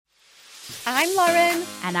I'm Lauren.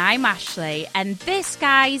 And I'm Ashley. And this,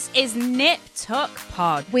 guys, is Nip Tuck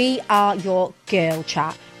Pod. We are your girl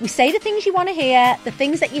chat. We say the things you want to hear, the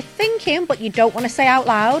things that you're thinking but you don't want to say out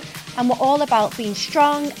loud. And we're all about being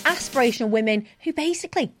strong, aspirational women who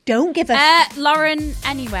basically don't give a... Lauren,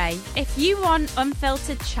 anyway, if you want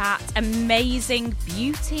unfiltered chat, amazing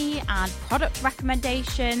beauty and product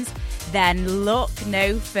recommendations, then look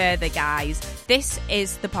no further, guys. This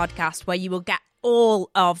is the podcast where you will get all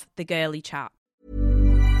of the girly chat.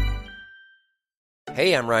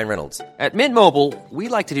 Hey, I'm Ryan Reynolds. At Mint Mobile, we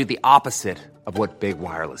like to do the opposite of what Big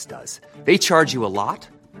Wireless does. They charge you a lot,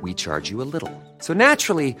 we charge you a little. So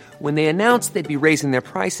naturally, when they announced they'd be raising their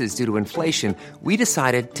prices due to inflation, we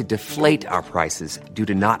decided to deflate our prices due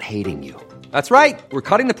to not hating you. That's right. We're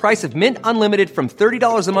cutting the price of Mint Unlimited from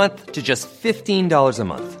 $30 a month to just $15 a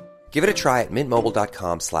month. Give it a try at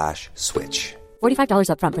mintmobile.com/switch. $45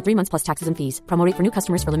 up front for 3 months plus taxes and fees. Promo rate for new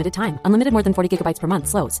customers for limited time. Unlimited more than 40 gigabytes per month.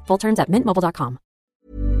 Slows full terms at mintmobile.com.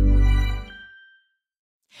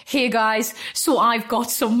 Hey guys, so I've got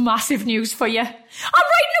some massive news for you. I'm writing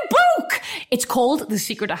a book! It's called The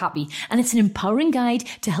Secret to Happy, and it's an empowering guide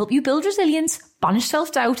to help you build resilience, banish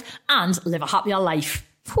self-doubt, and live a happier life.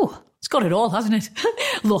 Whew, it's got it all, hasn't it?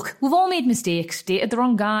 Look, we've all made mistakes, dated the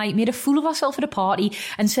wrong guy, made a fool of ourselves at a party,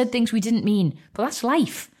 and said things we didn't mean. But that's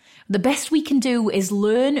life. The best we can do is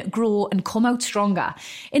learn, grow, and come out stronger.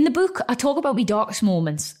 In the book, I talk about my darkest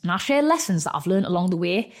moments, and I share lessons that I've learned along the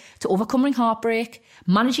way to overcoming heartbreak,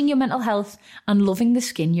 managing your mental health, and loving the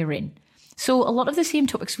skin you're in. So a lot of the same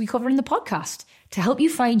topics we cover in the podcast to help you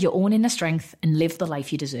find your own inner strength and live the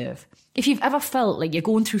life you deserve. If you've ever felt like you're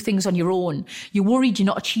going through things on your own, you're worried you're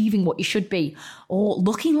not achieving what you should be, or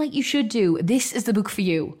looking like you should do, this is the book for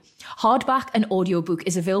you. Hardback and audiobook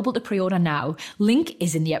is available to pre-order now. Link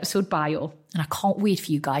is in the episode bio, and I can't wait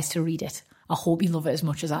for you guys to read it. I hope you love it as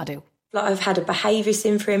much as I do. Like, I've had a behaviourist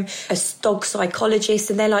in for him, a dog psychologist,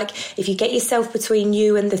 and they're like, if you get yourself between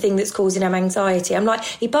you and the thing that's causing him anxiety, I'm like,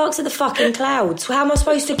 he barks at the fucking clouds. How am I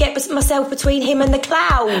supposed to get myself between him and the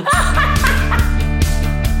clouds?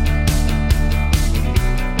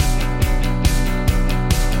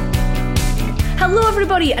 Hello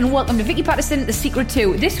everybody and welcome to Vicky Patterson, The Secret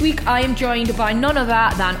To. This week I am joined by none other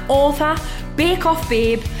than author, bake-off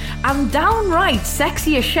babe, and downright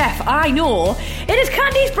sexiest chef I know. It is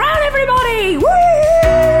Candice Brown, everybody! Woo!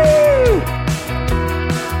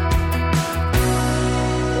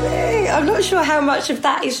 I'm not sure how much of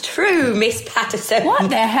that is true, Miss Patterson. What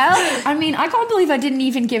the hell? I mean, I can't believe I didn't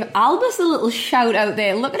even give Albus a little shout out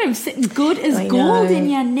there. Look at him sitting good as gold in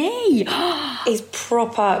your knee. He's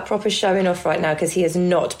proper showing off right now because he has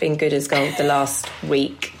not been good as gold the last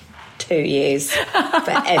week, 2 years,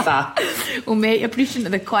 forever. Well, mate, you're preaching to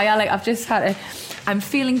the choir. Like, I'm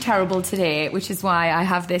feeling terrible today, which is why I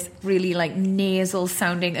have this really, nasal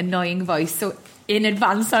sounding, annoying voice. So in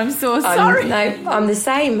advance, I'm so sorry. No, I'm the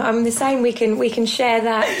same. We can share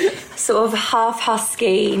that sort of half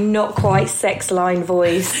husky, not quite sex line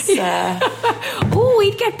voice. Oh,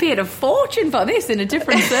 we'd get paid a fortune for this in a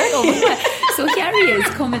different circle, wouldn't we? So here he is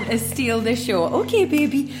coming to steal the show. Okay,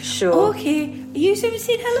 baby. Sure. Okay. You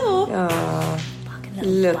saying hello? Oh,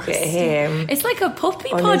 look at him. It's like a puppy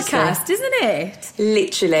podcast, isn't it?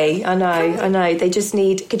 Literally, I know. They just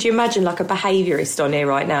need... Could you imagine like a behaviourist on here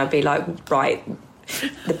right now and be like, right,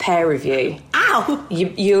 the pair of you. Ow!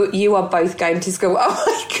 You are both going to school. Oh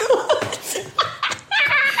my God.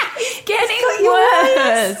 Getting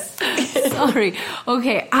worse. Sorry.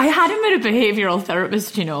 Okay, I had him at a behavioural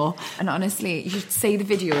therapist, and honestly, you should see the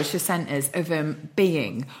video she sent us of him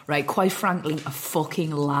being, right, quite frankly, a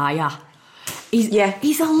fucking liar. He's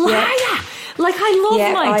a liar. Yeah. Like, I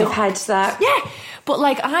love my dog. I've had that. Yeah. But,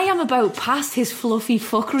 I am about past his fluffy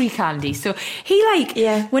fuckery, Candy. So, he,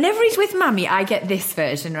 whenever he's with Mammy, I get this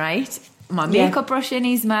version, right? My makeup brush in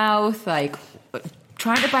his mouth,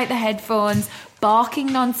 trying to bite the headphones,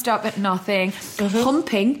 barking non-stop at nothing,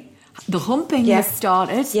 humping. The humping has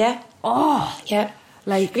started. Yeah. Oh. Yeah.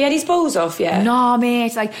 Have you had his balls off yet? No,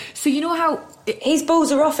 mate. So you know how... His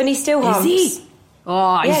balls are off and he still humps. Is he?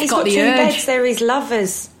 Oh, he's got the two urge. beds. They're his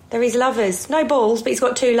lovers. No balls, but he's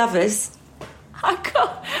got two lovers. I can't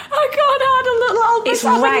add a little Albus. It's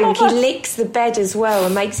rank. He licks the bed as well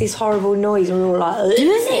and makes this horrible noise and we're all like...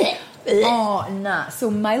 Does it? Oh, nah. So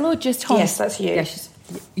Milo just humped. Yes, that's you. Yeah,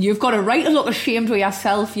 you've got a right to look ashamed of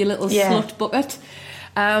yourself, you little slut bucket.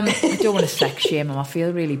 I don't want to sex shame him. I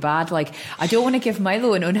feel really bad. Like, I don't want to give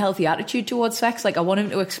Milo an unhealthy attitude towards sex. Like, I want him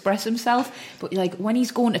to express himself. But, like, when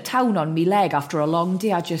he's going to town on me leg after a long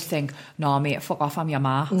day, I just think, no, mate, fuck off, I'm your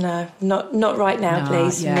ma. No, not right now,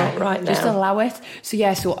 please. Yeah. Not right now. Just allow it.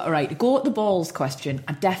 So, all right, go at the balls question.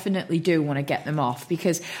 I definitely do want to get them off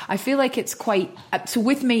because I feel like it's quite... So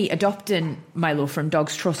with me adopting Milo from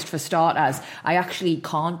Dogs Trust for starters, I actually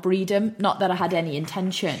can't breed him. Not that I had any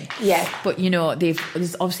intention. Yeah. But, you know, there's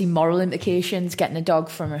obviously moral implications, getting a dog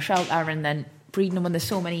from a shelter and then breeding them when there's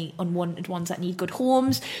so many unwanted ones that need good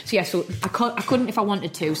homes. So, yeah, so I couldn't if I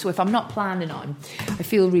wanted to. So if I'm not planning on, I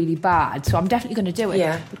feel really bad. So I'm definitely going to do it.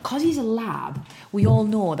 Yeah. Because he's a lab, we all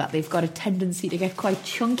know that they've got a tendency to get quite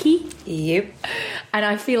chunky. Yep. And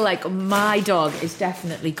I feel like my dog is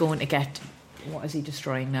definitely going to get... What is he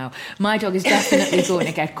destroying now? My dog is definitely going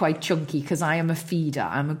to get quite chunky because I am a feeder.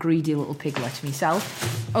 I'm a greedy little piglet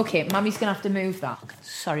myself. Okay, Mummy's going to have to move that.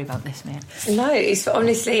 Sorry about this, mate. No,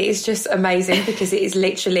 it's just amazing because it is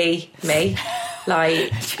literally me.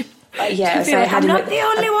 Like... yeah, so I'm not the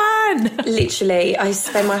only one. Literally, I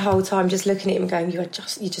spend my whole time just looking at him going, you're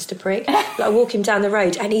just a prick. Like, I walk him down the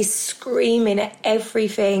road and he's screaming at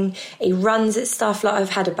everything. He runs at stuff. Like, I've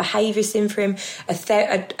had a behaviour sim for him,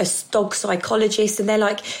 a dog psychologist, and they're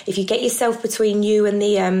like, if you get yourself between you and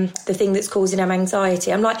the thing that's causing him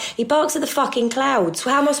anxiety, I'm like, he barks at the fucking clouds.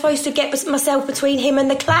 How am I supposed to get myself between him and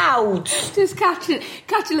the clouds? Just catch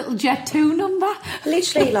a little Jet 2 number.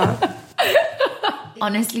 Literally, like...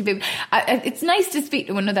 Honestly, babe, it's nice to speak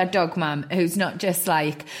to another dog mum who's not just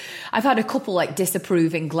like... I've had a couple like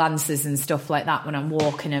disapproving glances and stuff like that when I'm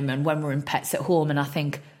walking him and when we're in Pets at Home, and I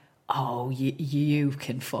think, oh, you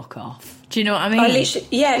can fuck off. Do you know what I mean? I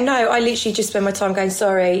literally just spend my time going,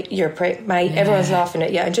 sorry, you're a prick, mate. Yeah. Everyone's laughing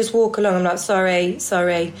at you. And just walk along. I'm like,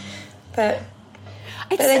 sorry. But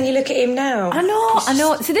then you look at him now. I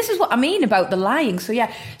know. So this is what I mean about the lying. So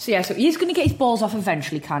he's going to get his balls off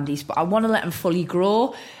eventually, Candice, but I want to let him fully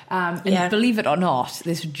grow. And believe it or not,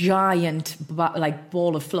 this giant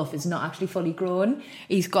ball of fluff is not actually fully grown.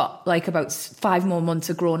 He's got like about 5 more months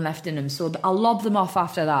of growing left in him. So I'll lob them off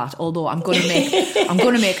after that. Although I'm going to make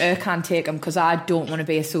Erkan take him because I don't want to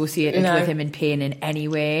be associated with him in pain in any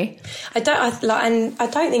way. I don't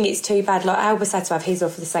think it's too bad. Like, Albus had to have his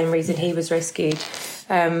off for the same reason he was rescued.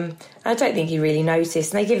 I don't think he really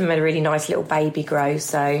noticed. And they give him a really nice little baby grow.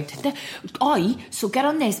 So get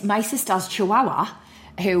on this. My sister's Chihuahua,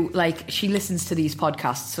 who, like, she listens to these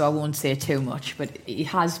podcasts, so I won't say too much, but he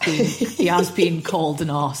has been called an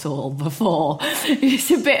arsehole before.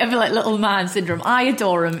 It's a bit of like little man syndrome. I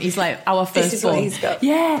adore him. He's like our firstborn. This is what he's got.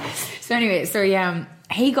 Yeah. So anyway,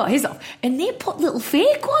 he got his off, and they put little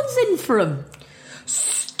fake ones in for him.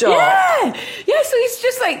 Stop. Yeah. So he's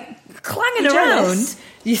just like clanging around.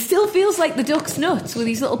 He still feels like the duck's nuts with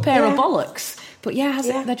these little pair of bollocks. But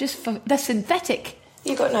they're synthetic.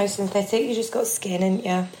 You got no synthetic. You just got skin, and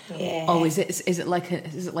yeah. Oh, is it like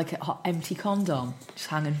a hot, empty condom just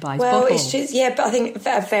hanging by? Well, his it's just but I think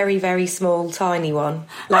a very, very small, tiny one,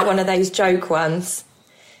 like one of those joke ones.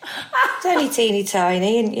 It's only teeny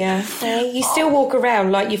tiny, and you still walk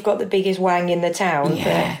around like you've got the biggest wang in the town.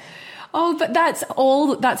 Yeah. But that's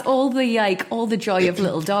all the joy of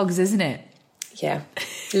little dogs, isn't it? Yeah,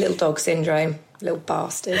 little dog syndrome, little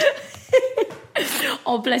bastard.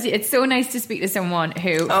 Oh, bless you. It's so nice to speak to someone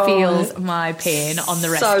who feels my pain on the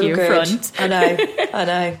rescue front. I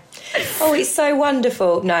know. Oh, it's so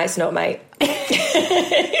wonderful. No, it's not, mate. But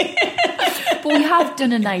we have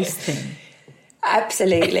done a nice thing.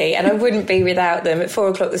 Absolutely. And I wouldn't be without them. At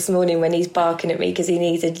 4:00 this morning when he's barking at me because he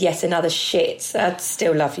needed yet another shit. I'd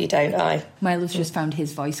still love you, don't I? Milo's just found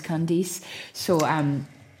his voice, Candice. So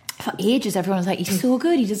for ages, everyone was like, he's so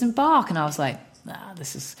good, he doesn't bark. And I was like,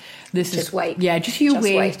 this is just wait. Yeah, just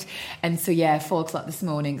wait. And so 4:00 this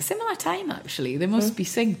morning, similar time actually. They must be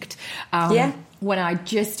synced. When I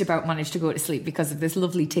just about managed to go to sleep because of this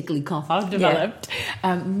lovely tickly cough I've developed,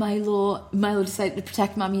 Milo decided to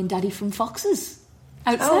protect Mummy and Daddy from foxes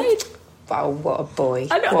outside. Wow, what a boy.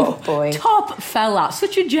 I know. What a boy. Top fella,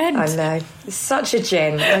 such a gent. I know. Such a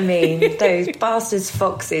gent. I mean, those bastards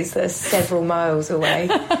foxes that are several miles away.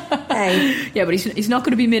 Hey. Yeah, but he's not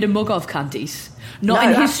going to be made a mug of, Candice. Not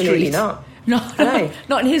in his street. Not. No,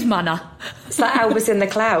 not in his manner. It's like Albus in the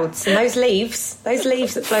clouds. And those leaves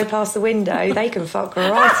that flow past the window, they can fuck right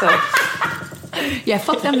off. Yeah,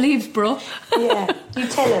 fuck them leaves, bro. Yeah, you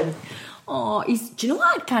tell him. Oh, do you know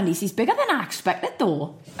what, Candice? He's bigger than I expected,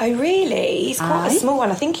 though. Oh, really? He's quite a small one.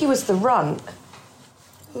 I think he was the runt.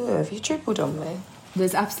 Ooh, have you dribbled on me?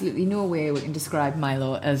 There's absolutely no way we can describe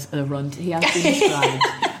Milo as a runt. He has been described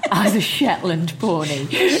as a Shetland pony.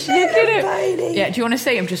 Yeah, do you want to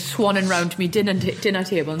see him just swanning round my dinner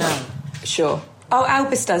table now? Sure. Oh,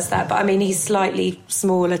 Albus does that, but I mean, he's slightly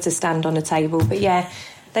smaller to stand on a table. But yeah,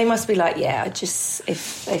 they must be like, yeah, I just,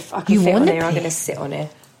 if I can fit on here, I'm going to sit on here.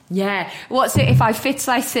 Yeah. What's it? If I fits,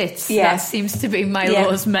 I sits. Yeah. That seems to be my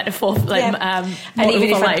law's metaphor. And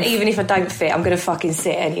even if I don't fit, I'm going to fucking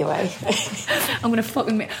sit anyway. I'm going to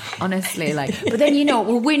fucking... Honestly, like... But then,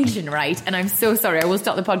 we're whinging, right? And I'm so sorry. I will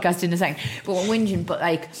stop the podcast in a second. But we're whinging, but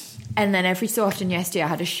like... And then every so often yesterday I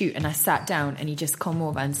had a shoot and I sat down and he just come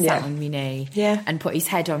over and sat on my knee and put his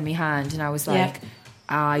head on my hand and I was like,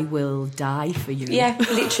 I will die for you. Yeah,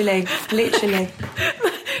 literally.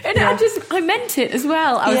 And I meant it as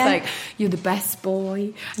well. I was like, you're the best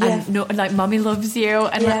boy and like mummy loves you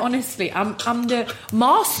and like honestly I'm the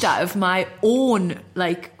master of my own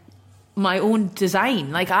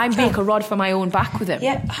design. Like I make a rod for my own back with him.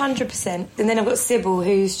 Yeah, 100%. And then I've got Sybil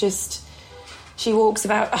who's just... She walks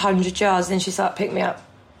about 100 yards and then she's like, pick me up.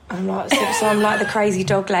 I'm like, so I'm like the crazy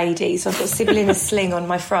dog lady. So I've got Sybil in a sling on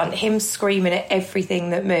my front, him screaming at everything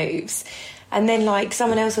that moves. And then, like,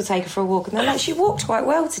 someone else will take her for a walk. And they're like, she walked quite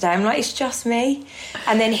well today. I'm like, it's just me.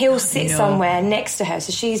 And then he'll sit somewhere next to her.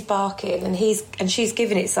 So she's barking and she's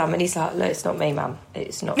giving it some. And he's like, look, it's not me, Mum.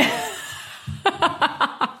 It's not me.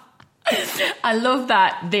 I love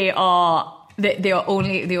that they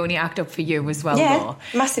only act up for you as well, though.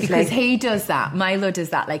 Massively. Because he does that. Milo does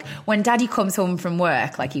that. Like, when Daddy comes home from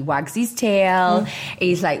work, like, he wags his tail,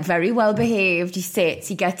 he's, like, very well behaved, he sits,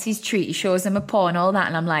 he gets his treat, he shows him a paw and all that,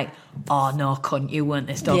 and I'm like, oh, no, cunt, you weren't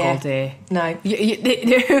this dog all day. No.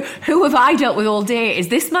 Who have I dealt with all day? Is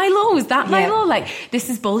this Milo? Is that Milo? Like, this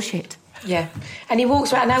is bullshit. Yeah, and he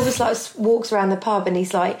walks around. Albus like walks around the pub, and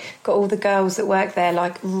he's like got all the girls that work there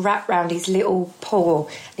like wrapped round his little paw.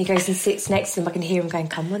 And he goes and sits next to them. I can hear him going,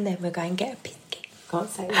 "Come on, then we're going to get a pinky." Can't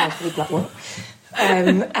say it loud. He's like, "What?"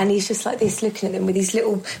 And he's just like this, looking at them with his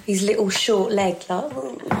little short leg, like,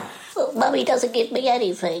 "Mummy doesn't give me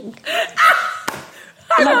anything."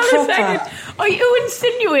 Hang on a second. Are you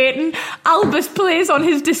insinuating Albus plays on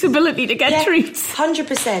his disability to get treats?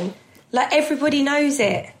 100%. Like everybody knows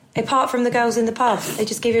it. Apart from the girls in the pub, they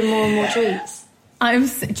just give him more and more treats.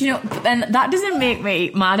 Do you know? But then that doesn't make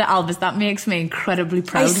me mad at Albus. That makes me incredibly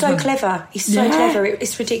proud. He's so clever. He's so clever.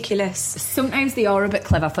 It's ridiculous. Sometimes they are a bit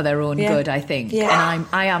clever for their own good, I think. Yeah. And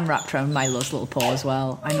I am wrapped around Milo's little paw as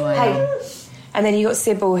well. I know I am. And then you got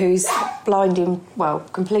Sybil, who's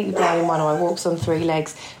completely blind in one eye, walks on three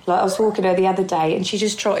legs. Like I was walking her the other day, and she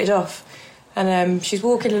just trotted off, and she's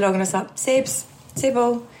walking along, and I was like,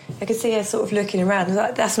 Sybil. I could see her sort of looking around. I was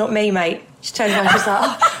like, that's not me, mate. She turns around, she's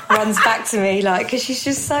like, runs back to me, like, because she's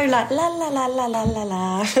just so like, la, la, la, la, la, la,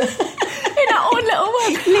 la. In her own little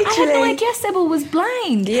world. Literally. I had no idea Sybil was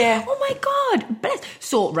blind. Yeah. Oh, my God. Bless.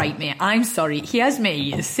 So, right, mate, I'm sorry. Here's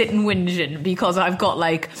me sitting whinging because I've got,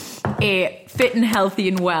 like, a fit and healthy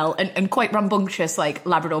and well and quite rambunctious, like,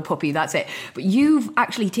 Labrador puppy, that's it. But you've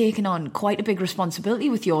actually taken on quite a big responsibility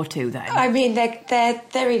with your two, then. I mean,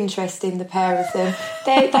 they're interesting, the pair of them.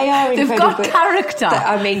 They are incredible. They've got character.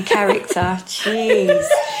 Character. Jeez.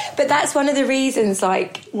 But that's one of the reasons,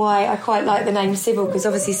 like, why I quite like the name Sybil, because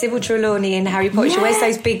obviously Sybil Trelawney in Harry Potter, she wears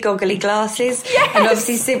those big goggly glasses. Yes. And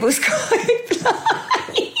obviously Sybil's quite blind.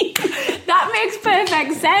 That makes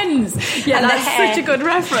perfect sense. Yeah, and that's such a good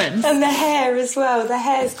reference. And the hair as well. The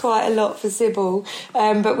hair's quite a lot for Sybil.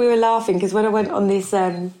 But we were laughing because when I went on this...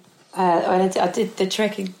 I did the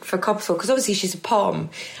trekking for Copperfield, because obviously she's a pom,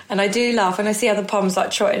 and I do laugh when I see other poms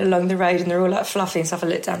like trotting along the road and they're all like fluffy and stuff. I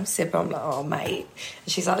look down at Sybil, I'm like, oh mate,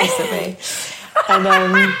 and she's like, listen at me,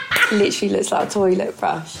 and literally looks like a toilet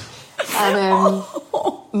brush. And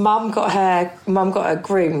Mum got her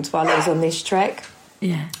groomed while I was on this trek.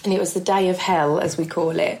 Yeah, and it was the day of hell, as we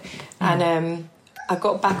call it, and I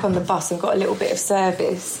got back on the bus and got a little bit of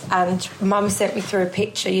service, and Mum sent me through a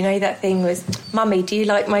picture. You know, that thing was, Mummy, do you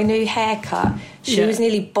like my new haircut? She was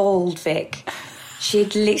nearly bald, Vic.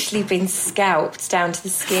 She'd literally been scalped down to the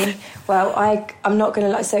skin. Well, I'm not going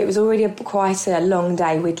to lie. So it was already quite a long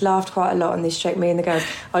day. We'd laughed quite a lot on this trek, me and the girls.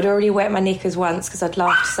 I'd already wet my knickers once because I'd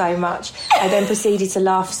laughed so much. I then proceeded to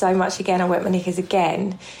laugh so much again. I wet my knickers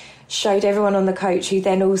again. Showed everyone on the coach, who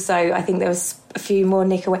then also, I think there was a few more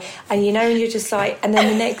knicker. And you know, and you're just like, and then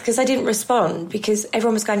the next, because I didn't respond because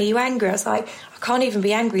everyone was going, are you angry? I was like, I can't even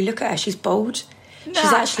be angry. Look at her, she's bald. She's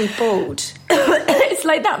actually bald. It's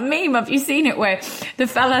like that meme, have you seen it, where the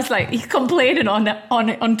fella's like, he's complaining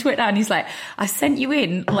on Twitter, and he's like, I sent you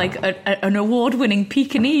in like an award-winning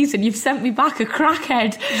Pekingese and you've sent me back a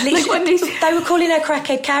crackhead. Like when they were calling her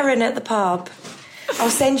crackhead Karen at the pub. I'll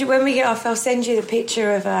send you, when we get off, I'll send you the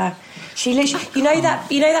picture of her. She literally, you know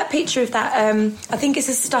that picture of that. I think it's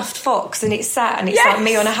a stuffed fox, and it's sat, and it's like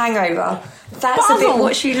me on a hangover. That's Basil. A bit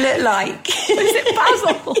what she looked like. Is it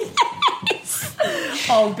Basil? Yes.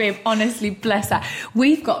 Oh, babe, honestly, bless her.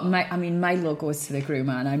 We've got my logo is to the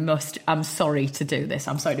groomer, and I'm sorry to do this.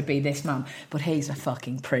 I'm sorry to be this man, but he's a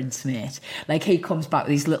fucking prince, mate. Like, he comes back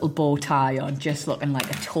with his little bow tie on, just looking like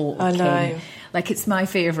a total king. Like, it's my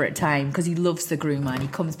favourite time, because he loves the groomer, and he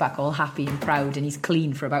comes back all happy and proud, and he's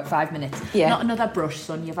clean for about 5 minutes. Yeah. Not another brush,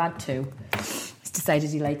 son, you've had 2. Decided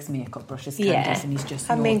he likes makeup brushes, Candice, and he's just...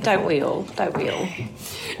 don't we all?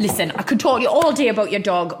 Listen, I could talk to you all day about your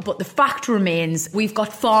dog, but the fact remains we've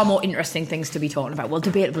got far more interesting things to be talking about. Well,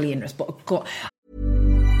 debatably interesting, but...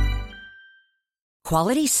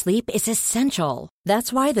 Quality sleep is essential.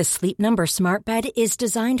 That's why the Sleep Number Smart Bed is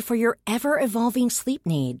designed for your ever-evolving sleep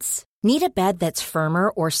needs. Need a bed that's firmer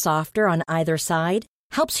or softer on either side?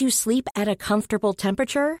 Helps you sleep at a comfortable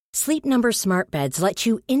temperature? Sleep Number Smart Beds let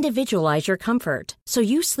you individualize your comfort, so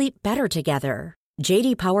you sleep better together.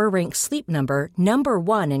 J.D. Power ranks Sleep Number number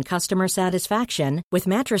 1 in customer satisfaction with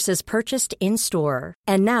mattresses purchased in-store.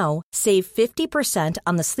 And now, save 50%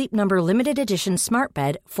 on the Sleep Number Limited Edition Smart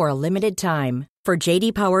Bed for a limited time. For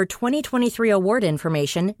J.D. Power 2023 award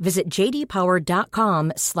information, visit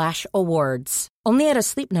jdpower.com/awards. Only at a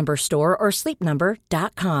Sleep Number store or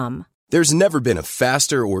sleepnumber.com. There's never been a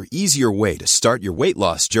faster or easier way to start your weight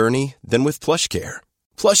loss journey than with PlushCare.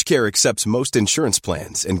 PlushCare accepts most insurance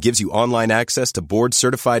plans and gives you online access to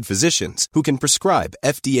board-certified physicians who can prescribe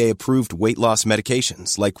FDA-approved weight loss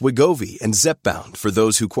medications like Wegovy and Zepbound for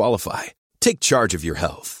those who qualify. Take charge of your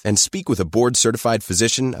health and speak with a board-certified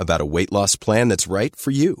physician about a weight loss plan that's right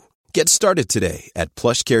for you. Get started today at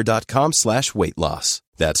plushcare.com/weight loss.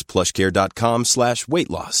 That's plushcare.com/weight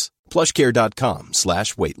loss.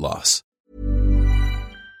 plushcare.com/weight loss.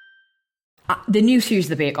 The new series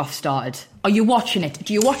of The Bake Off started. Are you watching it?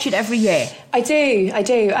 Do you watch it every year? I do.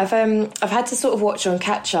 I've had to sort of watch on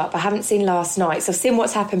catch up. I haven't seen last night, so I've seen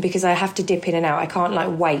what's happened because I have to dip in and out. I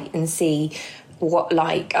can't wait and see what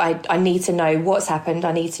I need to know what's happened.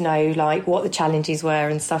 I need to know what the challenges were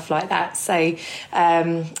and stuff like that. So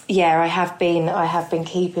I have been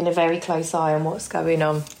keeping a very close eye on what's going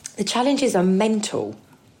on. The challenges are mental.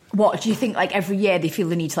 What do you think? Every year they feel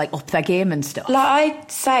the need to up their game and stuff.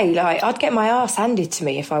 I'd say I'd get my arse handed to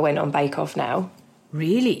me if I went on Bake Off now.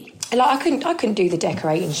 Really? I couldn't do the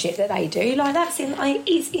decorating shit that they do.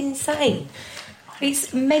 It's insane.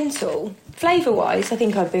 It's mental. Flavour wise, I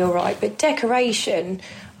think I'd be all right, but decoration,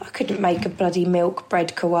 I couldn't make a bloody milk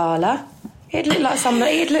bread koala. It'd look like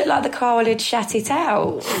the koala had shat it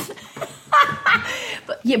out.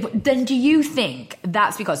 But then do you think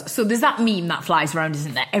that's because... So there's that meme that flies around,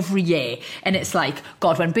 isn't there, every year? And it's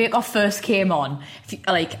God, when Bake Off first came on,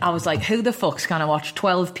 I was like, who the fuck's going to watch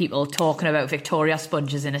 12 people talking about Victoria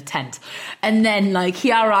sponges in a tent? And then,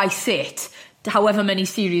 here I sit, however many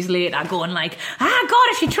series later, going God,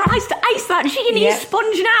 if she tries to ice that, she can eat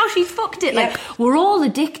sponge now, she's fucked it. We're all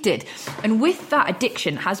addicted. And with that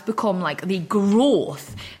addiction has become, the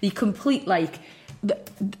growth, the complete,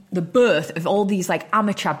 the birth of all these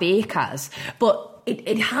amateur bakers, but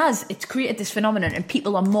it's created this phenomenon and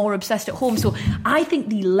people are more obsessed at home. So I think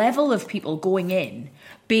the level of people going in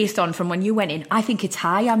based on from when you went in, I think it's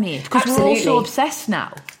higher, mate, because we're all so obsessed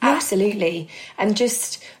now. Absolutely. And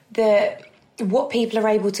just what people are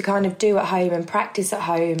able to kind of do at home and practice at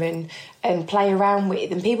home and play around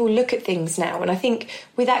with, and people look at things now, and I think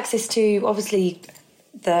with access to obviously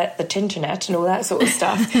the internet and all that sort of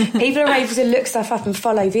stuff, people are able to look stuff up and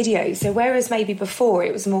follow videos. So whereas maybe before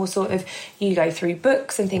it was more sort of you go through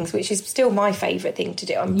books and things, which is still my favourite thing to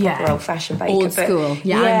do. I'm a proper old-fashioned baker. Old school. I'm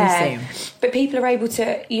the same. But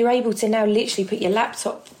you're able to now literally put your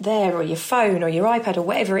laptop there or your phone or your iPad or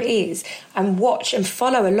whatever it is and watch and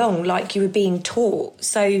follow along like you were being taught.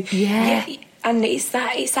 So and it's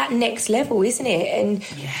that next level, isn't it?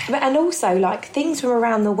 And also things from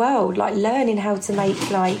around the world, learning how to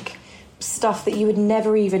make stuff that you had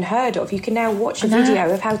never even heard of. You can now watch a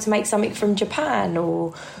video of how to make something from Japan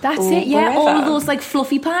or wherever. All of those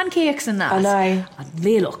fluffy pancakes and that. I know.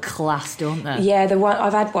 They look class, don't they? Yeah,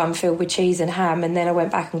 I've had one filled with cheese and ham, and then I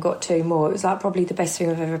went back and got 2 more. It was probably the best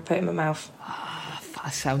thing I've ever put in my mouth. Oh,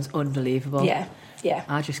 that sounds unbelievable. Yeah.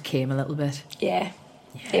 I just came a little bit. Yeah.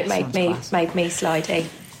 It made me slidey.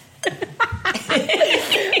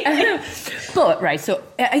 But right, so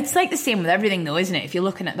it's the same with everything though, isn't it? If you're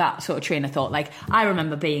looking at that sort of train of thought, I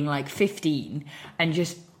remember being 15 and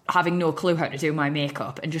just having no clue how to do my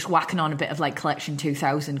makeup and just whacking on a bit of like Collection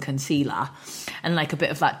 2000 concealer and like a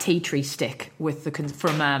bit of that tea tree stick with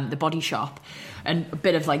from the Body Shop and a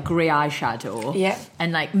bit of like grey eyeshadow. Yeah.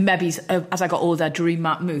 And like maybe as I got older, Dream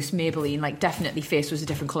Matte Mousse, Maybelline, like definitely face was a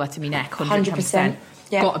different colour to me neck. 100%.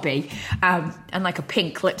 Yeah. Gotta be. And like a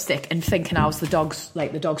pink lipstick and thinking I was the dog's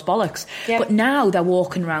bollocks. Yeah. But now they're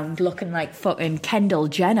walking around looking like fucking Kendall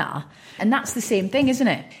Jenner. And that's the same thing, isn't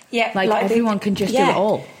it? Yeah. Like everyone can just do it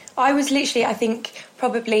all. I was literally, I think,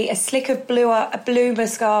 probably a slick of blue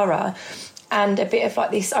mascara and a bit of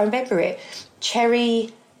like this, I remember it, cherry,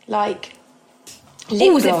 like,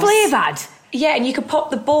 lip gloss. Was it flavoured? Yeah, and you could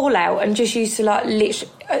pop the ball out and just use to like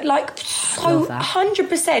so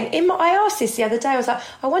 100%. I asked this the other day. I was like,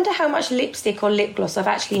 I wonder how much lipstick or lip gloss I've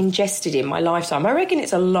actually ingested in my lifetime. I reckon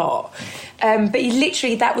it's a lot. But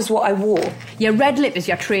literally, that was what I wore. Yeah, red lip is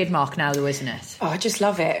your trademark now, though, isn't it? Oh, I just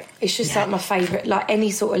love it. It's just like my favourite, like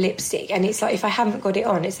any sort of lipstick. And it's like if I haven't got it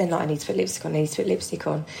on, it's then like I need to put lipstick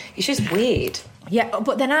on. It's just weird. Yeah,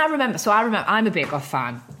 but then I remember I'm a Bake Off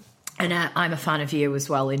fan. And I'm a fan of you as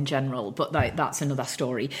well in general, but that's another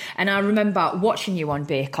story. And I remember watching you on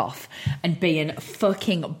Bake Off and being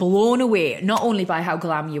fucking blown away, not only by how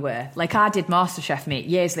glam you were. Like, I did MasterChef, mate,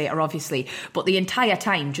 years later, obviously, but the entire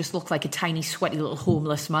time just looked like a tiny, sweaty little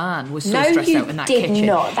homeless man was so stressed out in that kitchen. No, you did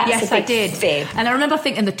not. That's yes, a big I did. fib. And I remember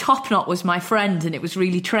thinking the top knot was my friend and it was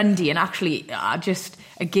really trendy, and actually I just,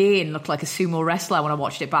 again, looked like a sumo wrestler when I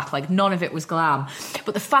watched it back. Like, none of it was glam.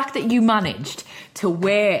 But the fact that you managed to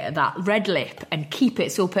wear that red lip and keep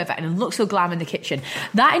it so perfect and look so glam in the kitchen,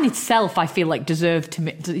 that in itself I feel like you deserve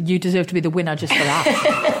to be the winner just for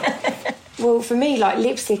that. Well, for me, like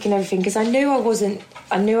lipstick and everything, because I knew I wasn't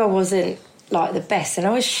like the best, and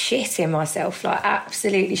I was shitting myself, like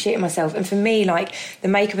absolutely shitting myself. And for me, like the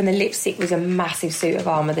makeup and the lipstick was a massive suit of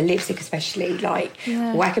armour. The lipstick especially, like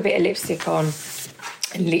whack a bit of lipstick on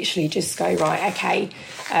and literally just go, right, okay,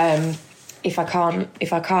 if I'm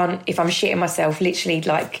shitting myself, literally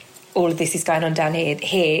like all of this is going on down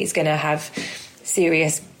here is going to have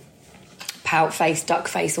serious pout face, duck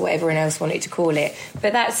face, or whatever anyone else wanted to call it.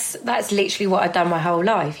 But that's literally what I'd done my whole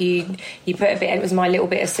life. You put a bit, and it was my little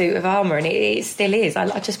bit of suit of armour, and it still is.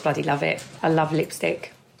 I just bloody love it. I love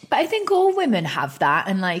lipstick. But I think all women have that,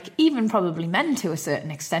 and like even probably men to a certain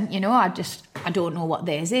extent, you know. I don't know what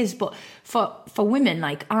theirs is, but for women,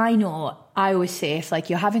 like I always say, if like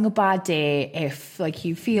you're having a bad day, if like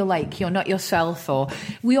you feel like you're not yourself, or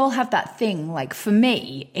we all have that thing. Like for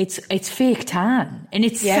me, it's fake tan, and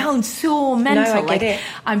it sounds so mental. No, I get it.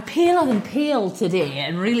 I'm paler than pale today,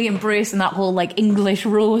 and really embracing that whole like English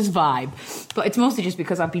rose vibe. But it's mostly just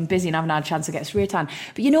because I've been busy and haven't had a chance to get a spray tan.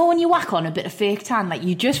 But you know, when you whack on a bit of fake tan, like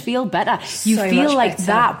you just feel better. You so feel like better.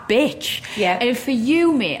 that bitch. Yeah. And for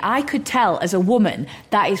you, mate, I could tell as a woman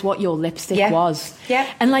that is what your lipstick was.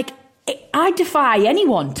 Yeah. And like, I defy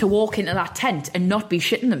anyone to walk into that tent and not be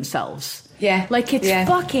shitting themselves. Yeah. Like, it's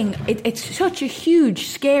fucking... It's such a huge,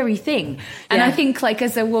 scary thing. And I think, like,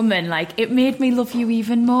 as a woman, like, it made me love you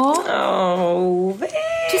even more. Oh, babe.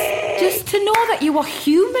 Just to know that you are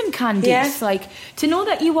human, Candice. Yeah. Like, to know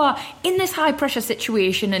that you are in this high-pressure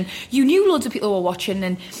situation and you knew loads of people were watching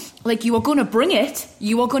and... Like, you are going to bring it.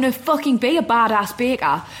 You are going to fucking be a badass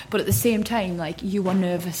baker. But at the same time, like, you are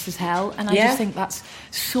nervous as hell. And I just think that's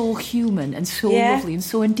so human and so lovely and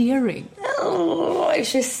so endearing. Oh, I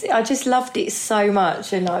just loved it so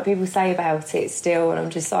much. And, like, people say about it still. And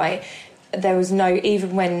I'm just like... There was no...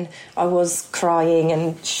 Even when I was crying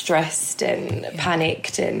and stressed and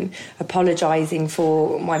panicked and apologising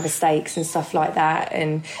for my mistakes and stuff like that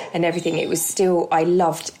and everything, it was still... I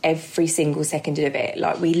loved every single second of it.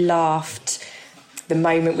 Like, we laughed the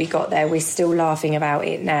moment we got there. We're still laughing about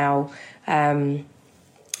it now.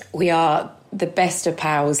 We are the best of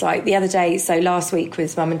pals. Like, the other day... So last week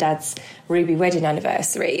was Mum and Dad's Ruby wedding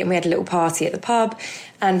anniversary, and we had a little party at the pub,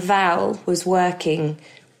 and Val was working...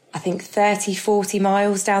 I think 30, 40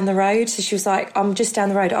 miles down the road. So she was like, I'm just down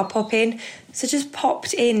the road, I'll pop in. So just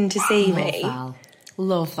popped in to see me.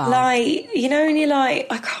 Love Val. Like, you know, and you're like,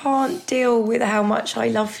 I can't deal with how much I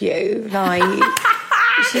love you. Like,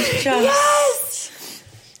 she's just...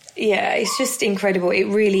 Yeah, it's just incredible. It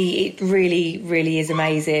really, really is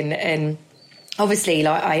amazing. And obviously,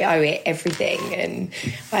 like, I owe it everything. And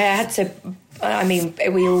I had to... I mean,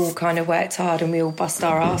 we all kind of worked hard and we all bust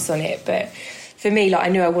our ass on it, but... For me, like, I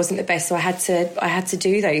knew I wasn't the best, so I had to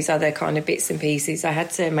do those other kind of bits and pieces. I had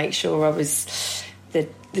to make sure I was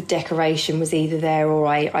the decoration was either there, or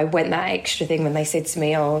I went that extra thing when they said to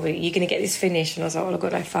me, "Oh, are you going to get this finished?" And I was like, "Well, I've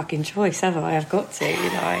got no fucking choice, have I? I've got to, you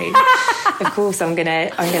know." Of course, I'm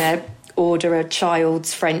gonna order a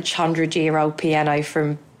child's French 100-year-old piano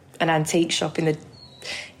from an antique shop in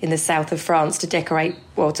the south of France to decorate,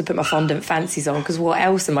 well, to put my fondant fancies on, because what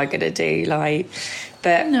else am I going to do? Like,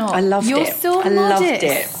 but no, I loved it. You're so modest. Loved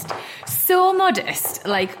it. So modest.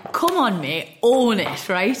 Like, come on, mate, own it,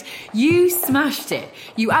 right? You smashed it.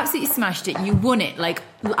 You absolutely smashed it. You won it. Like,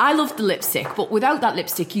 I loved the lipstick, but without that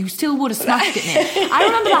lipstick, you still would have smashed it, mate. I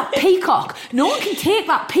remember that peacock. No one can take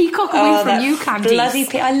that peacock away from you,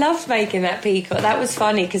 Candice. I loved making that peacock. That was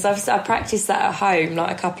funny because I practiced that at home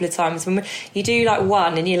like a couple of times. When you do like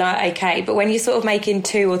one and you're like, okay, but when you're sort of making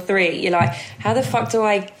 2 or 3, you're like, how the fuck do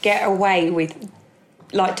I get away with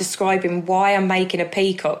like describing why I'm making a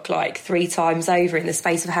peacock like 3 times over in the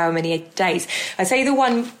space of how many days? I tell you the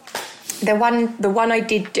one I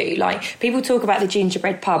did do, like, people talk about the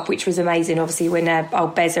gingerbread pub, which was amazing, obviously, when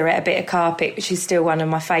old Bezza ate a bit of carpet, which is still one of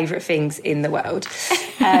my favourite things in the world.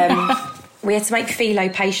 We had to make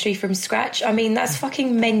phyllo pastry from scratch. I mean, that's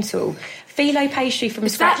fucking mental. Phyllo pastry from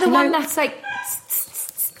scratch. Is that the one that's like...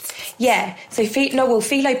 Yeah. So,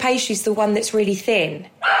 phyllo pastry is the one that's really thin.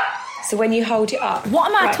 So when you hold it up...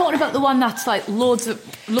 What am I talking about? The one that's like loads of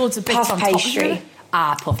bits puff on pastry.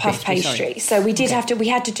 Top of it? Puff pastry. So we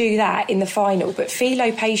had to do that in the final. But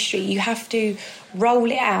phyllo pastry, you have to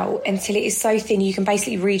roll it out until it is so thin you can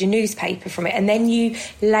basically read a newspaper from it, and then you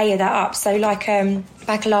layer that up. So like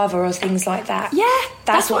baklava or things like that. Yeah,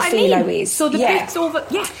 that's what phyllo is. So the bits over,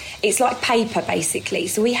 it's like paper basically.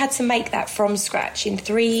 So we had to make that from scratch in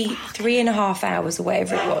 3.5 hours or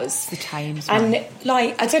whatever it was. The times, and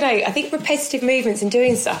like, I don't know, I think repetitive movements and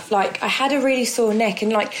doing stuff, like I had a really sore neck,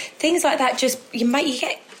 and like things like that, just you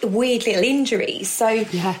get weird little injuries. So I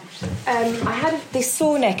had this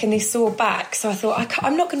sore neck and this sore back, so I thought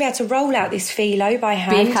I'm not going to be able to roll out this phyllo by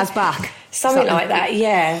hand. Baker's back. Something like that,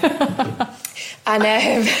 yeah.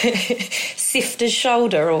 And sifter's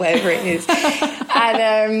shoulder or whatever it is.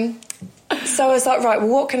 And so I was like, right, well,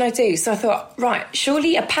 what can I do? So I thought, right,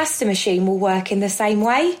 surely a pasta machine will work in the same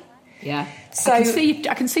way. Yeah. So I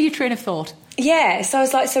can see your train of thought. Yeah, so I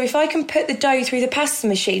was like, so if I can put the dough through the pasta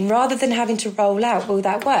machine rather than having to roll out, will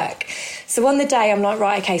that work? So on the day, I'm like,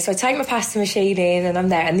 right, okay, so I take my pasta machine in and I'm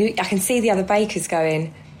there, and I can see the other bakers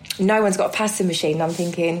going, no one's got a pasta machine. And I'm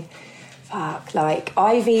thinking, fuck, like,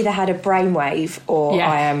 I've either had a brainwave or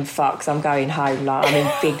I am fucked, I'm going home, like, I'm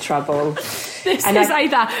in big trouble. This is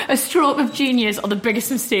either a stroke of genius or the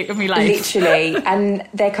biggest mistake of my life. Literally. And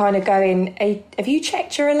they're kind of going, hey, have you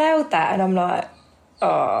checked you're allowed that? And I'm like,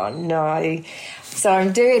 oh no. So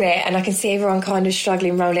I'm doing it and I can see everyone kind of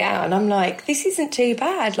struggling, roll it out, and I'm like, this isn't too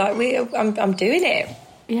bad, like I'm doing it.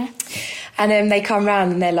 Yeah. And then they come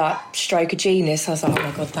round and they're like, stroke of genius. I was like, oh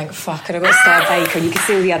my god, thank fuck. And I've got to start baking. You can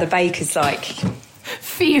see all the other bakers like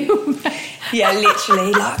fume. Yeah,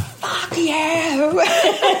 literally like, fuck yeah.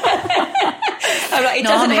 I'm like, it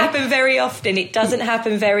doesn't happen very often. It doesn't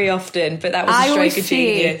happen very often, but that was a stroke of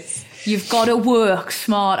genius. You've got to work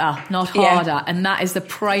smarter, not harder. And that is the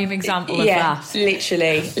prime example of that.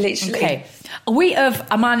 Literally. Okay. We have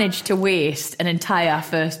managed to waste an entire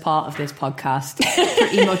first part of this podcast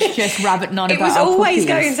pretty much just rabbiting on about our puppies. It was always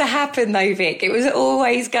going to happen though, Vic. It was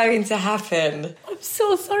always going to happen. I'm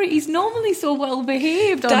so sorry. He's normally so well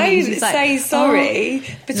behaved. Don't say sorry.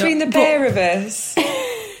 Between the pair of us.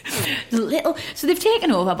 So they've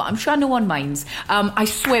taken over, but I'm sure no one minds. I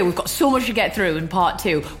swear we've got so much to get through in part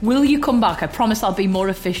 2. Will you come back? I promise I'll be more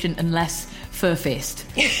efficient and less fur-faced.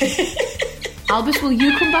 Albus, will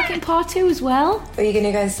you come back in part 2 as well? Or are you going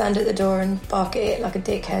to go and stand at the door and bark at it like a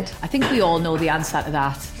dickhead? I think we all know the answer to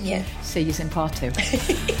that. Yeah. See you in part 2.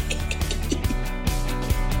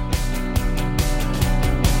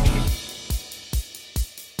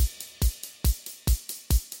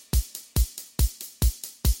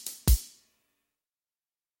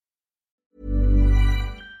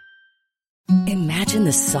 Imagine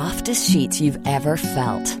the softest sheets you've ever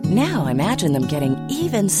felt. Now imagine them getting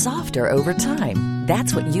even softer over time.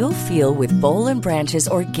 That's what you'll feel with Boll & Branch's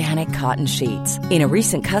organic cotton sheets. In a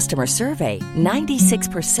recent customer survey,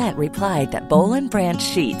 96% replied that Boll & Branch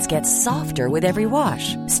sheets get softer with every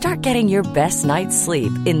wash. Start getting your best night's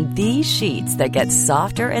sleep in these sheets that get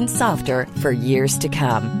softer and softer for years to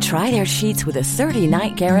come. Try their sheets with a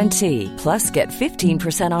 30-night guarantee. Plus, get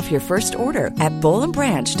 15% off your first order at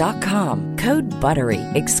bollandbranch.com. Code BUTTERY.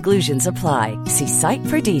 Exclusions apply. See site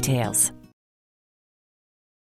for details.